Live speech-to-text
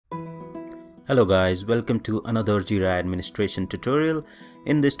Hello guys, welcome to another JIRA Administration tutorial.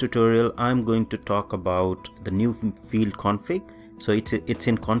 In this tutorial, I'm going to talk about the new field config. So it's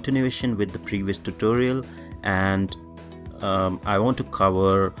in continuation with the previous tutorial, and I want to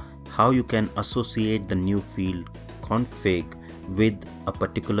cover how you can associate the new field config with a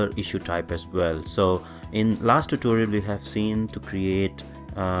particular issue type as well. So in last tutorial, we have seen to create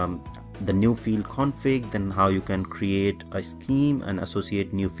the new field config, then how you can create a scheme and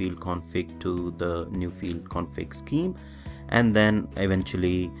associate new field config to the new field config scheme, and then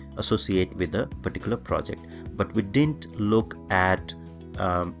eventually associate with a particular project. But we didn't look at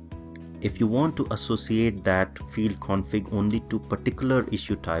if you want to associate that field config only to particular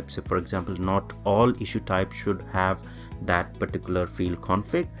issue types. So for example, not all issue types should have that particular field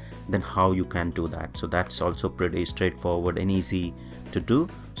config, then how you can do that. So that's also pretty straightforward and easy to do.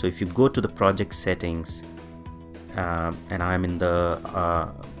 So if you go to the project settings, and I'm in the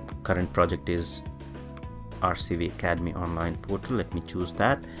current project is RCV Academy Online Portal. Let me choose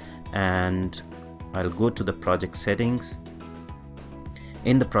that, and I'll go to the project settings.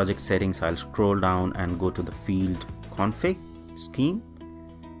 In the project settings, I'll scroll down and go to the field config scheme,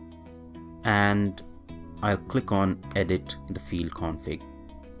 and I'll click on edit the field config.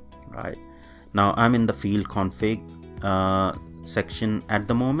 Right now I'm in the field config section at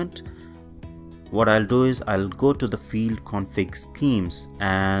the moment. What I'll do is I'll go to the field config schemes,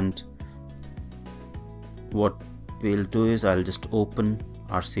 and what we'll do is I'll just open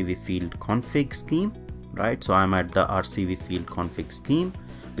RCV field config scheme. Right, so I'm at the RCV field config scheme,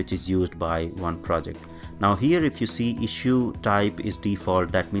 which is used by one project. Now here, if you see issue type is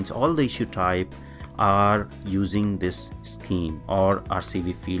default, that means all the issue type are using this scheme or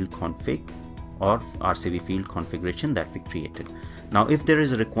RCV field config or RCV field configuration that we created. Now if there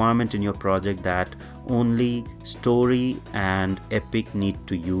is a requirement in your project that only story and epic need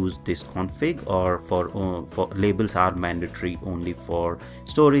to use this config, or for labels are mandatory only for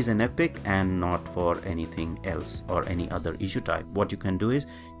stories and epic and not for anything else or any other issue type, what you can do is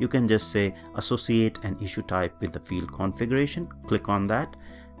you can just say associate an issue type with the field configuration. Click on that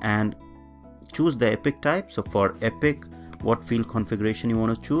and choose the epic type. So for epic, what field configuration you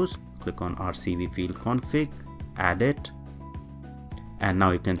want to choose, click on RCV field config, add it, and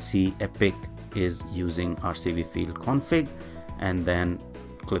now you can see epic is using RCV field config. And then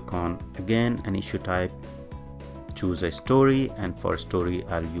click on again an issue type, choose a story, and for story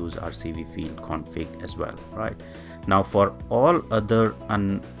I'll use RCV field config as well. Right now, for all other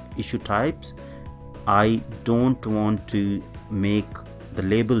issue types, I don't want to make the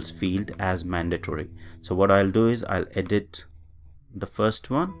labels field as mandatory. So what I'll do is I'll edit the first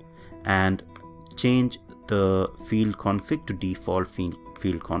one and change the field config to default field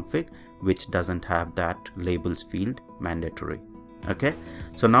config, which doesn't have that labels field mandatory. Okay,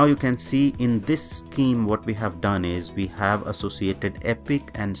 so now you can see in this scheme what we have done is we have associated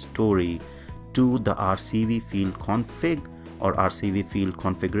epic and story to the RCV field config or RCV field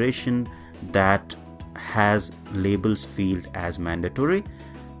configuration that has labels field as mandatory,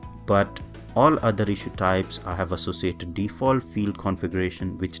 but all other issue types I have associated default field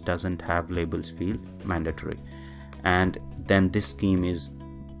configuration which doesn't have labels field mandatory. And then this scheme is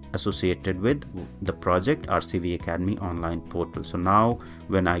associated with the project RCV Academy Online Portal. So now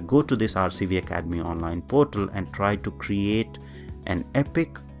when I go to this RCV Academy Online Portal and try to create an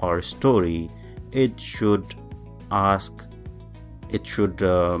epic or story, it should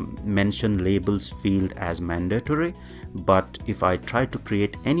mention labels field as mandatory. But if I try to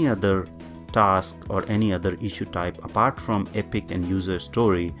create any other task or any other issue type apart from epic and user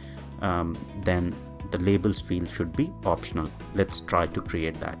story, then the labels field should be optional. Let's try to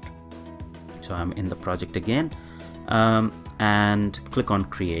create that. So I'm in the project again, and click on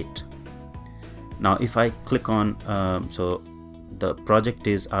create. Now if I click on so the project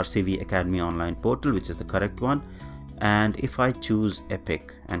is RCV Academy Online Portal, which is the correct one, and if I choose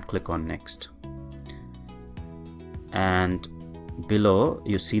epic and click on next, and below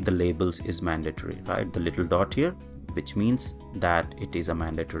you see the labels is mandatory, right, the little dot here, which means that it is a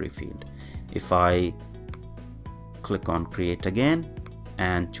mandatory field. If I click on create again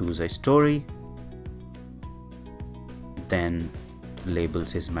and choose a story, then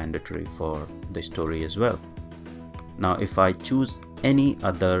labels is mandatory for the story as well. Now if I choose any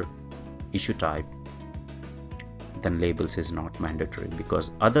other issue type, then labels is not mandatory,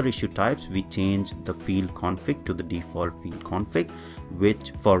 because other issue types we change the field config to the default field config,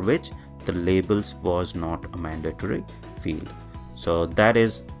 for which the labels was not a mandatory field. So that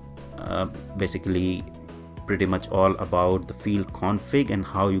is basically pretty much all about the field config and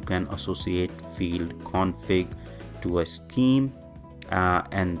how you can associate field config to a scheme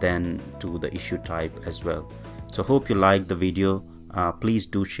and then to the issue type as well. So hope you liked the video. Please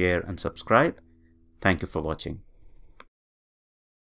do share and subscribe. Thank you for watching.